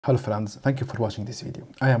Hello friends, thank you for watching this video.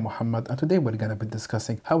 I am Mohamad and today we're going to be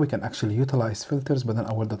discussing how we can actually utilize filters within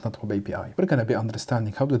our .NET Web API. We're going to be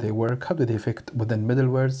understanding how do they work, how do they fit within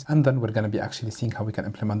middlewares, and then we're going to be actually seeing how we can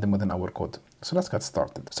implement them within our code. So let's get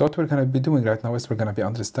started. So what we're going to be doing right now is we're going to be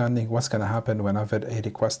understanding what's going to happen whenever a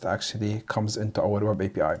request actually comes into our web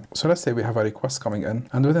API. So let's say we have a request coming in,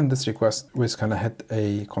 and within this request we're going to hit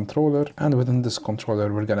a controller, and within this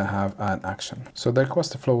controller we're going to have an action. So the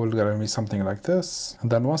request flow will going to be something like this,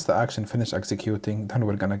 and then once the action finishes executing, then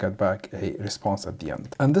we're going to get back a response at the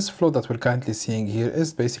end. And this flow that we're currently seeing here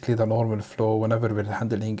is basically the normal flow whenever we're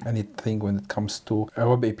handling anything when it comes to a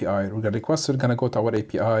web API. We're going to request, we're going to go to our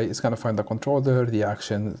API, it's going to find the controller, the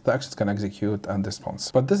action is going to execute and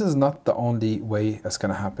response. But this is not the only way it's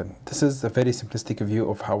going to happen. This is a very simplistic view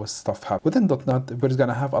of how stuff happens. Within .NET, we're going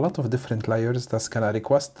to have a lot of different layers that's going to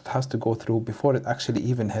request that has to go through before it actually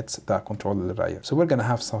even hits the controller layer. So we're going to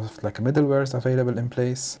have stuff like middlewares available in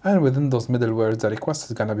place. And within those middlewares, the request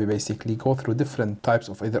is going to be basically go through different types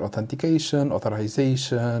of either authentication,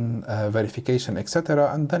 authorization, verification,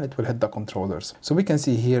 etc. And then it will hit the controllers. So we can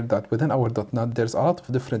see here that within our .NET, there's a lot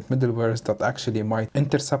of different middlewares that actually might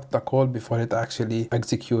intercept the call before it actually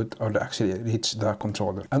execute or actually reach the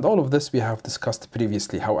controller. And all of this we have discussed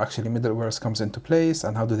previously, how actually middlewares comes into place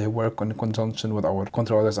and how do they work in conjunction with our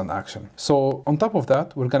controllers and action. So on top of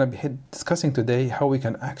that, we're going to be discussing today how we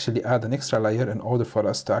can actually add an extra layer in order for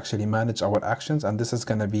us to actually manage our actions, and this is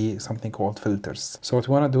going to be something called filters. So what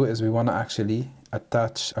we want to do is we want to actually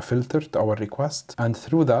attach a filter to our request, and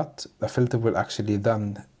through that the filter will actually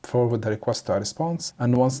then forward the request to a response,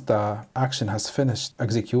 and once the action has finished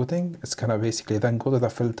executing, it's gonna basically then go to the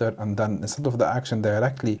filter, and then instead of the action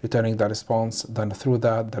directly returning the response, then through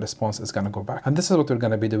that the response is gonna go back. And this is what we're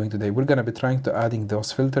gonna be doing today. We're gonna be trying to adding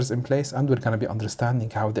those filters in place, and we're gonna be understanding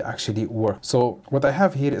how they actually work. So what I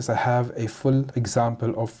have here is I have a full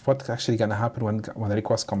example of what's actually gonna happen when a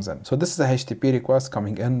request comes in. So this is a HTTP request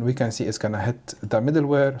coming in. We can see it's gonna hit the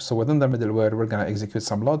middleware. So within the middleware, we're gonna execute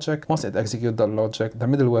some logic. Once it executes the logic, the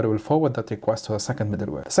middleware will forward that request to a second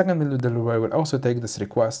middleware. The second middleware will also take this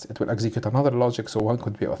request. It will execute another logic. So one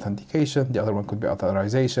could be authentication, the other one could be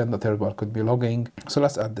authorization, the third one could be logging. So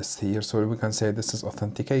let's add this here. So we can say this is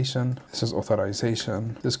authentication, this is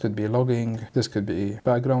authorization, this could be logging, this could be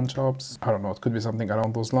background jobs. I don't know, it could be something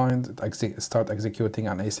around those lines. It start executing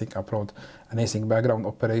an async upload, an async background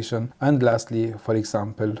operation. And lastly, for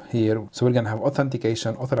example, here, so we're gonna have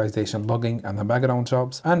authentication, authorization, logging, and the background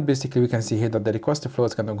jobs. And basically we can see here that the request flow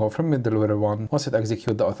is going to go from middleware 1. Once it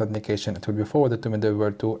executes the authentication, it will be forwarded to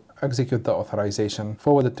middleware 2, execute the authorization,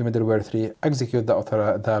 forwarded to middleware 3, execute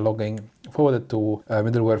the logging, forwarded to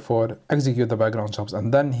middleware 4, execute the background jobs.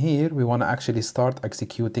 And then here we want to actually start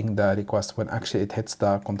executing the request when actually it hits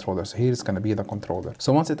the controller. So here it's going to be the controller.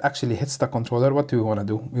 So once it actually hits the controller, what do we want to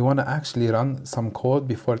do? We want to actually run some code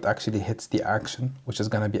before it actually hits the action, which is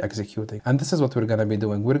going to be executing. And this is what we're going to be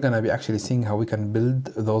doing. We're going to be actually seeing how we can build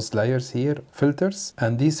those layers here, filters.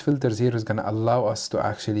 And these filters here is going to allow us to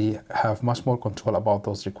actually have much more control about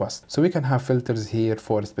those requests. So we can have filters here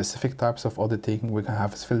for specific types of auditing. We can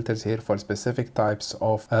have filters here for specific types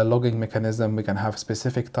of logging mechanism. We can have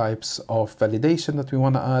specific types of validation that we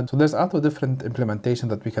want to add. So there's a lot of different implementation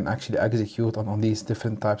that we can actually execute on these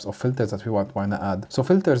different types of filters that we want to add. So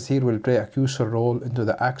filters here will play a crucial role into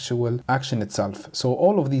the actual action itself. So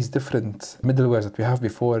all of these different middlewares that we have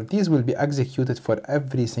before, these will be executed for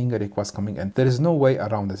every single request coming in. There is no way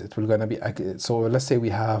around it. It will gonna be, so let's say we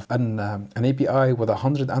have an API with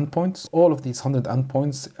 100 endpoints. All of these 100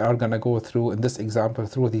 endpoints are gonna go through, in this example,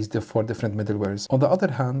 through these four different middlewares. On the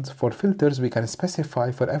other hand, for filters, we can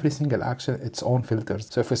specify for every single action its own filters.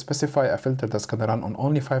 So if we specify a filter that's gonna run on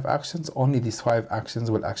only 5 actions, only these 5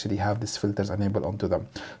 actions will actually have these filters enabled onto them.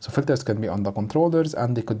 So filters can be on the controllers,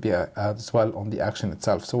 and they could be as well on the action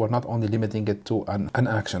itself. So we're not only limiting it to an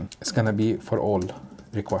action. It's gonna be for all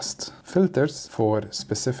requests. Filters for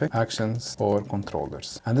specific actions or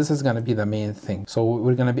controllers. And this is going to be the main thing. So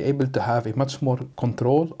we're going to be able to have a much more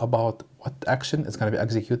control about what action is going to be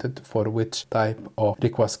executed for which type of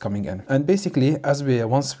request coming in. And basically,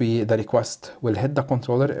 once the request will hit the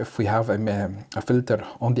controller, if we have a filter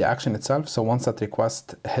on the action itself, so once that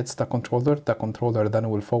request hits the controller then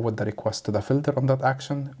will forward the request to the filter on that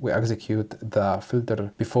action. We execute the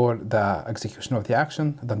filter before the execution of the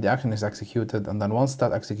action, then the action is executed, and then once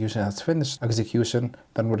that execution has finished execution,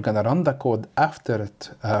 then we're going to run the code after it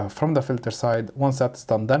from the filter side. Once that's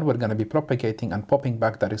done, then we're going to be propagating and popping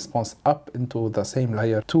back the response up into the same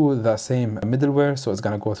layer to the same middleware. So it's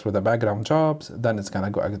going to go through the background jobs, then it's going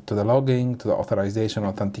to go to the logging, to the authorization,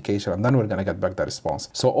 authentication, and then we're going to get back the response.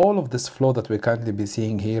 So all of this flow that we currently be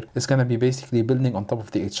seeing here is going to be basically building on top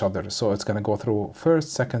of each other. So it's going to go through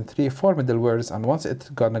first, second, 3, 4 middlewares, and once it's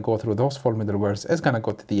going to go through those 4 middlewares, it's going to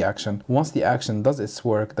go to the action. Once the action does its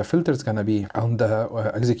work, the filter is going to be on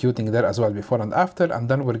the executing there as well, before and after, and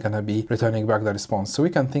then we're going to be returning back the response. So we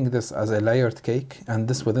can think this as a layered cake, and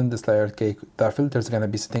this within this layered cake, the filter is going to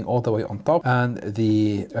be sitting all the way on top, and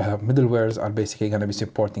the middlewares are basically going to be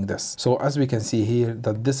supporting this. So as we can see here,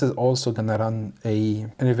 that this is also going to run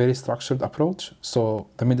in a very structured approach. So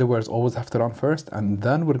the middlewares always have to run first, and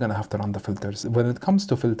then we're going to have to run the filters. When it comes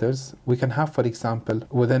to filters, we can have, for example,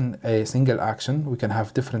 within a single action, we can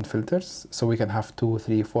have different filters. So we can have 2,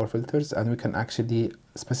 3, 4 filters, and we can actually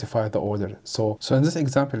specify the order. So in this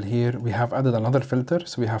example here, we have added another filter.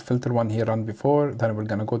 So we have filter 1 here run before, then we're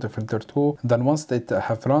going to go to filter 2. Then once they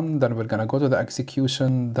have run, then we're going to go to the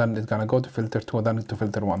execution, then it's going to go to filter 2, then to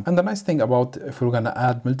filter 1. And the nice thing about if we're going to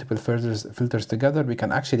add multiple filters together, we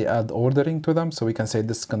can actually add ordering to them. So we can say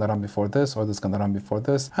this is going to run before this, or this is going to run before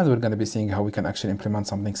this, and we're going to be seeing how we can actually implement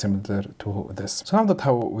something similar to this. So now that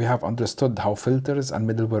we have understood how filters and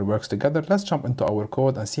middleware works together, let's jump into our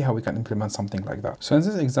code and see how we can implement something like that. So in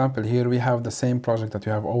this example here, we have the same project that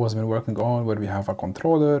we have always been working on, where we have a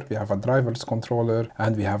controller, we have a drivers controller,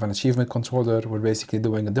 and we have an achievement controller. We're basically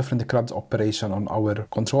doing a different CRUD operation on our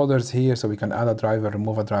controllers here. So we can add a driver,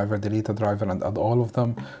 remove a driver, delete a driver, and add all of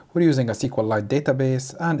them. We're using a SQLite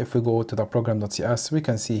database, and if we go to the program.cs, we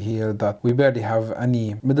can see here that we barely have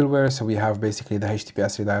any middleware. So we have basically the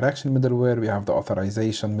HTTPS redirection middleware, we have the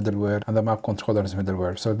authorization middleware, and the map controllers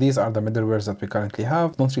middleware. So these are the middlewares that we currently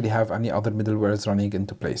have. Don't really have any other middlewares running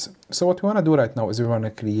into place. So what we want to do right now is we want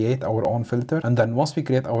to create our own filter, and then once we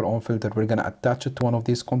create our own filter, we're going to attach it to one of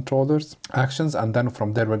these controllers actions, and then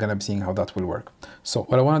from there we're going to be seeing how that will work. So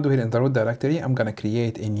what I want to do here in the root directory, I'm going to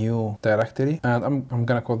create a new directory, and I'm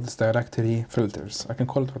going to call this directory filters. I can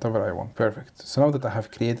call it whatever I want. Perfect. So now that I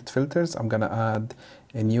have created filters, I'm going to add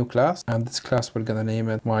a new class, and this class we're gonna name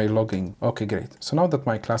it my logging. Okay, great. So now that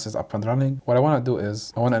my class is up and running, what I want to do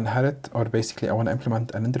is I want to inherit, or basically I want to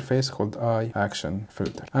implement an interface called action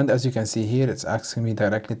filter. And as you can see here, it's asking me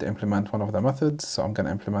directly to implement one of the methods. So I'm going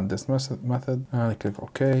to implement this method, and I click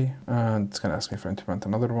OK, and it's going to ask me for implement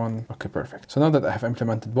another one. Okay, perfect. So now that I have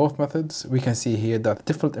implemented both methods, we can see here that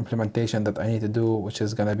the default implementation that I need to do, which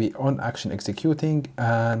is going to be on action executing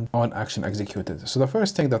and on action executed. So the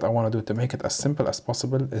first thing that I want to do to make it as simple as possible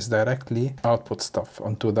is directly output stuff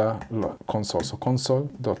onto the console. So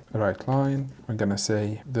console.writeLine, we're gonna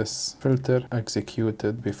say this filter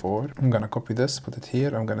executed before. I'm gonna copy this, put it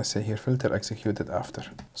here. I'm gonna say here filter executed after.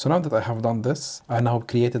 So now that I have done this, I now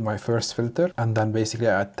created my first filter, and then basically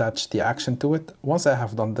I attached the action to it. Once I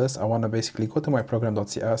have done this, I want to basically go to my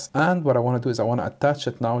program.cs, and what I want to do is I want to attach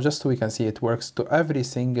it now just so we can see it works to every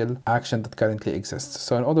single action that currently exists.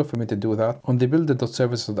 So in order for me to do that, on the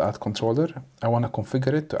build.services.add controller, I want to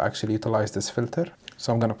configure it to actually utilize this filter.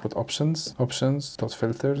 So I'm going to put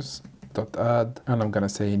options.filters .add, and I'm gonna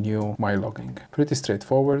say new my logging. Pretty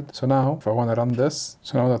straightforward. So now if I want to run this,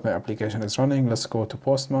 so now that my application is running, let's go to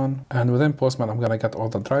Postman, and within Postman I'm gonna get all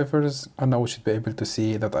the drivers, and now we should be able to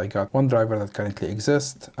see that I got one driver that currently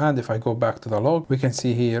exists. And if I go back to the log, we can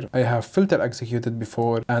see here I have filter executed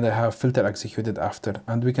before and I have filter executed after,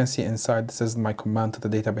 and we can see inside this is my command to the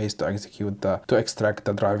database to execute to extract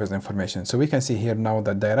the driver's information. So we can see here now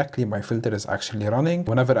that directly my filter is actually running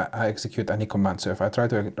whenever I execute any command. So if I try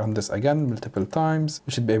to run this again multiple times,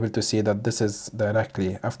 we should be able to see that this is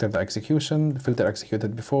directly after the execution, filter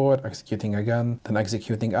executed before, executing again, then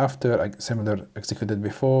executing after, similar executed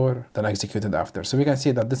before, then executed after. So we can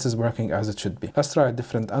see that this is working as it should be. Let's try a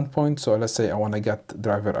different endpoint. So let's say I want to get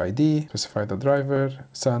driver ID, specify the driver,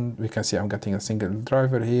 send. We can see I'm getting a single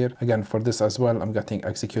driver here. Again, for this as well, I'm getting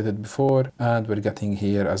executed before, and we're getting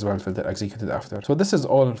here as well filter executed after. So this is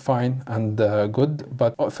all fine and good,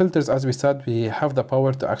 but filters, as we said, we have the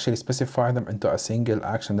power to actually specify them into a single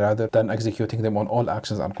action rather than executing them on all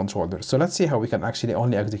actions and controllers. So let's see how we can actually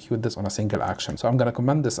only execute this on a single action. So I'm going to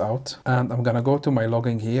comment this out, and I'm going to go to my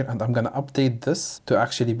logging here, and I'm going to update this to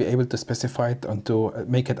actually be able to specify it and to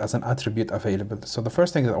make it as an attribute available. So the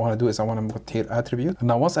first thing that I want to do is I want to put here attribute. And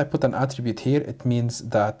now once I put an attribute here, it means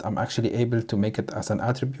that I'm actually able to make it as an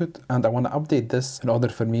attribute, and I want to update this in order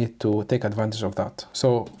for me to take advantage of that.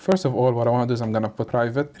 So first of all, what I want to do is I'm going to put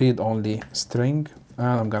private read only string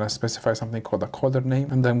and I'm gonna specify something called a caller name,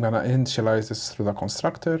 and then I'm gonna initialize this through the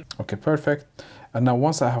constructor. Okay, perfect. And now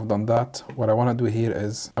once I have done that, what I want to do here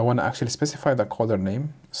is I want to actually specify the caller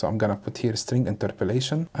name. So I'm going to put here string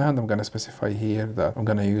interpolation, and I'm going to specify here that I'm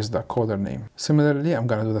going to use the caller name. Similarly, I'm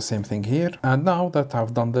going to do the same thing here. And now that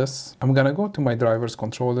I've done this, I'm going to go to my drivers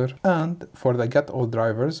controller, and for the get all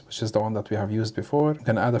drivers, which is the one that we have used before, I'm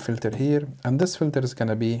going to add a filter here, and this filter is going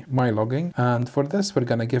to be my logging. And for this, we're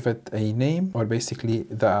going to give it a name, or basically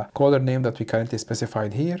the caller name that we currently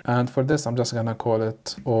specified here. And for this, I'm just going to call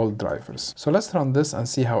it all drivers. So let's run this and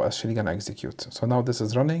see how it's actually going to execute. So now this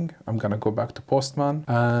is running. I'm going to go back to Postman,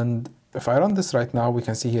 and if I run this right now, we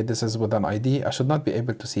can see here this is with an ID. I should not be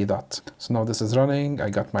able to see that. So now this is running.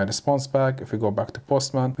 I got my response back. If we go back to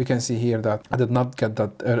Postman, we can see here that I did not get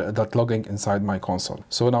that logging inside my console.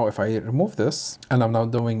 So now if I remove this and I'm now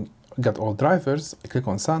doing get all drivers, I click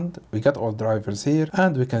on send, we get all drivers here,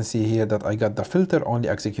 and we can see here that I got the filter only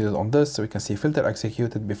executed on this. So we can see filter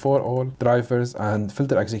executed before all drivers and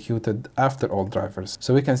filter executed after all drivers.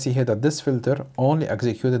 So we can see here that this filter only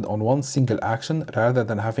executed on one single action rather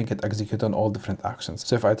than having it execute on all different actions.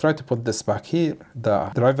 So if I try to put this back here, the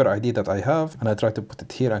driver ID that I have, and I try to put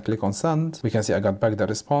it here and click on send, we can see I got back the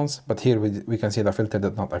response, but here we can see the filter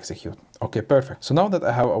did not execute. Okay, perfect. So now that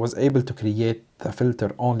I was able to create the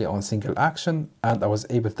filter only on single action, and I was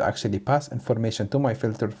able to actually pass information to my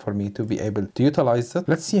filter for me to be able to utilize it.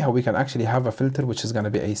 Let's see how we can actually have a filter which is going to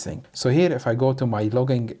be async. So here, if I go to my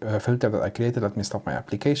logging filter that I created, let me stop my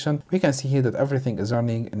application. We can see here that everything is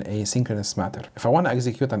running in a synchronous manner. If I want to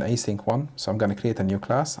execute an async one, so I'm going to create a new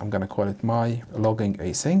class. I'm going to call it my logging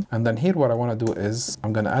async. And then here, what I want to do is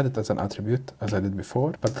I'm going to add it as an attribute as I did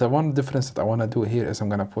before. But the one difference that I want to do here is I'm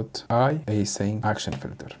going to put async action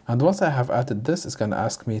filter. And once I have added this, it's going to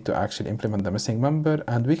ask me to actually implement the missing member.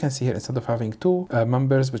 And we can see here, instead of having two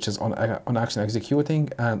members, which is on action executing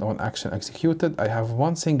and on action executed, I have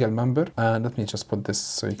one single member. And let me just put this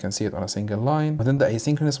so you can see it on a single line. Within the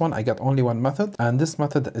asynchronous one, I got only one method, and this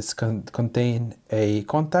method is contain a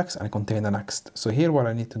context and contain a next. So here, what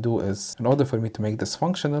I need to do is, in order for me to make this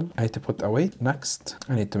functional, I need to put await next.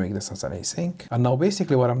 I need to make this as an async. And now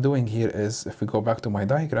basically what I'm doing here is, if we go back to my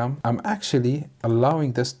diagram, I'm actually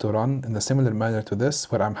allowing this to run in a similar manner to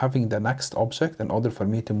this, where I'm having the next object in order for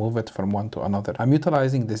me to move it from one to another. I'm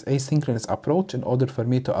utilizing this asynchronous approach in order for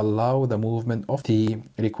me to allow the movement of the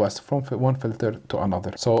request from one filter to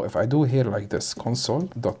another. So if I do here like this,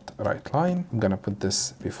 console.writeLine, I'm gonna put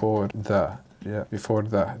this before the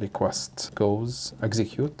request goes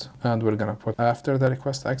execute, and we're gonna put after the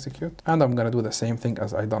request execute. And I'm gonna do the same thing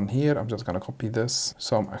as I done here. I'm just gonna copy this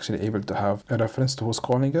so I'm actually able to have a reference to who's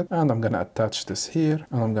calling it, and I'm gonna attach this here,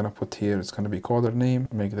 and I'm gonna put here, it's gonna be caller name,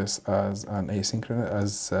 make this as an asynchronous,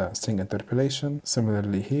 as string interpolation.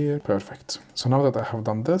 Similarly here, perfect. So now that I have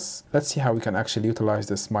done this, let's see how we can actually utilize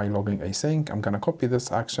this my logging async. I'm gonna copy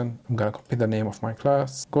this action, I'm gonna copy the name of my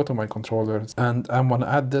class, go to my controllers, and I'm gonna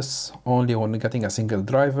add this only when getting a single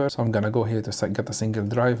driver. So I'm gonna go here to get a single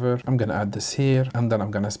driver. I'm gonna add this here, and then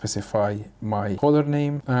I'm gonna specify my caller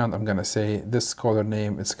name, and I'm gonna say this caller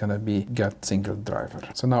name is gonna be get single driver.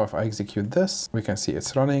 So now if I execute this, we can see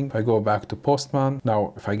it's running. If I go back to Postman,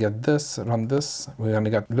 now if I get this, run this, we're gonna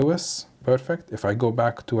get Lewis. Perfect. If I go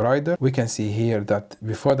back to rider, we can see here that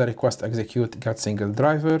before the request execute, get single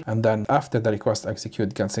driver, and then after the request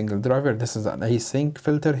execute, get single driver. This is an async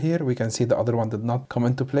filter here. We can see the other one did not come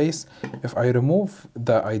into place. If I remove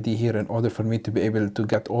the ID here in order for me to be able to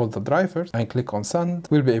get all the drivers and click on send,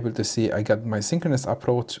 we'll be able to see I got my synchronous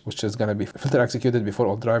approach, which is going to be filter executed before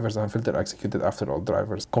all drivers and filter executed after all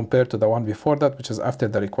drivers, compared to the one before that, which is after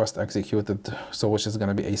the request executed, so which is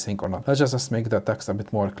going to be async or not. Let's just make the text a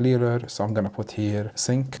bit more clearer. So I'm going to put here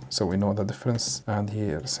sync, so we know the difference, and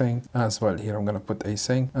here sync as well. Here I'm going to put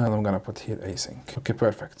async, and I'm going to put here async. Okay,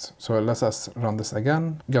 perfect. So let us run this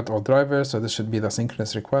again. Get all drivers, so this should be the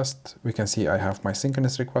synchronous request. We can see I have my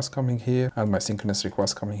synchronous request coming here and my synchronous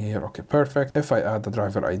request coming here. Okay, perfect. If I add the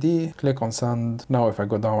driver ID, click on send. Now if I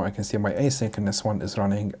go down, I can see my asynchronous one is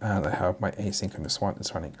running, and I have my asynchronous one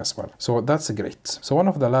is running as well. So that's great. So one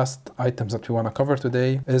of the last items that we want to cover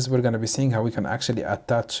today is we're going to be seeing how we can actually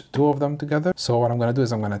attach two of them together. So what I'm going to do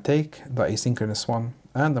is I'm going to take the asynchronous one,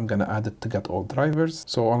 and I'm gonna add it to get all drivers.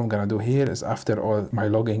 So all I'm gonna do here is after all my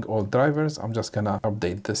logging all drivers, I'm just gonna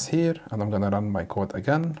update this here, and I'm gonna run my code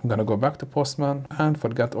again. I'm gonna go back to Postman and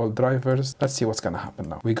forget all drivers. Let's see what's gonna happen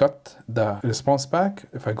now. We got the response back.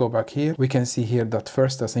 If I go back here, we can see here that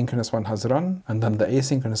first the synchronous one has run, and then the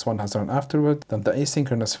asynchronous one has run afterward, then the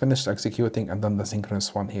asynchronous finished executing, and then the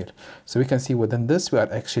synchronous one here. So we can see within this, we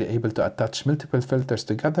are actually able to attach multiple filters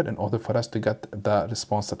together in order for us to get the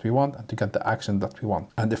response that we want and to get the action that we want.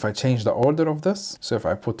 And if I change the order of this, so if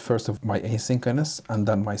I put first of my asynchronous and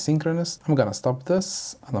then my synchronous, I'm gonna stop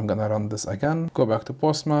this and I'm gonna run this again, go back to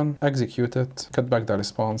Postman, execute it, get back the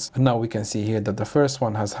response, and now we can see here that the first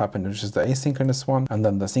one has happened, which is the asynchronous one, and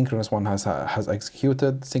then the synchronous one has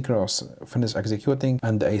executed, synchronous finished executing,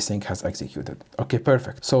 and the async has executed. Okay,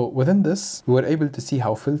 perfect. So within this, we were able to see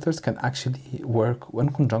how filters can actually work in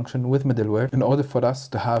conjunction with middleware in order for us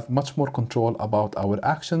to have much more control about our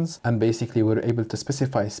actions, and basically we're able to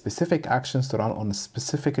specify specific actions to run on a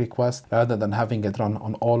specific request rather than having it run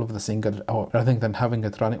on all of the rather than having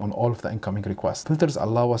it running on all of the incoming requests. Filters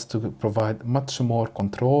allow us to provide much more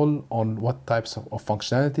control on what types of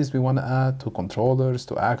functionalities we want to add to controllers,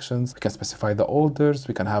 to actions. We can specify the orders.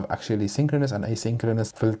 We can have actually synchronous and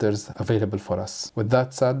asynchronous filters available for us. With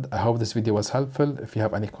that said, I hope this video was helpful. If you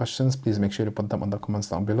have any questions, please make sure to put them in the comments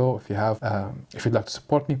down below. If you'd like to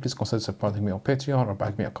support me, please consider supporting me on Patreon or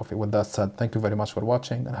buying me a coffee. With that said, thank you very much for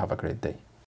watching and have a great day.